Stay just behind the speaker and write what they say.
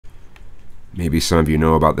Maybe some of you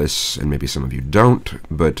know about this, and maybe some of you don't,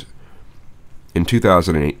 but in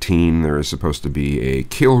 2018 there is supposed to be a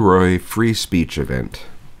Kilroy free speech event.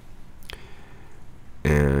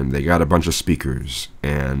 And they got a bunch of speakers,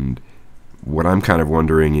 and what I'm kind of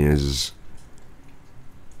wondering is,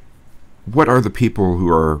 what are the people who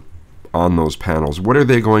are on those panels, what are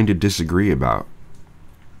they going to disagree about?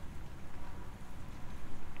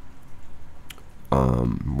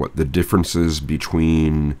 What the differences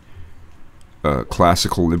between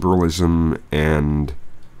classical liberalism and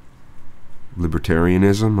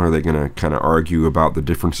libertarianism? Are they going to kind of argue about the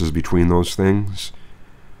differences between those things?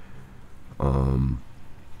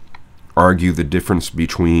 Argue the difference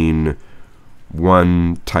between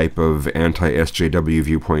one type of anti-SJW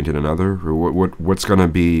viewpoint and another, or what's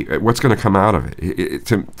going to come out of it?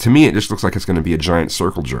 To me, it just looks like it's going to be a giant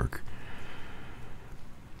circle jerk.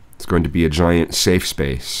 It's going to be a giant safe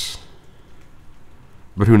space,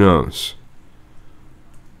 but who knows?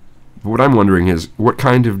 But what I'm wondering is, what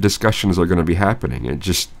kind of discussions are going to be happening? It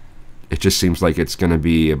just seems like it's going to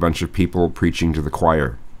be a bunch of people preaching to the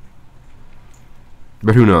choir.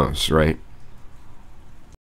 But who knows, right?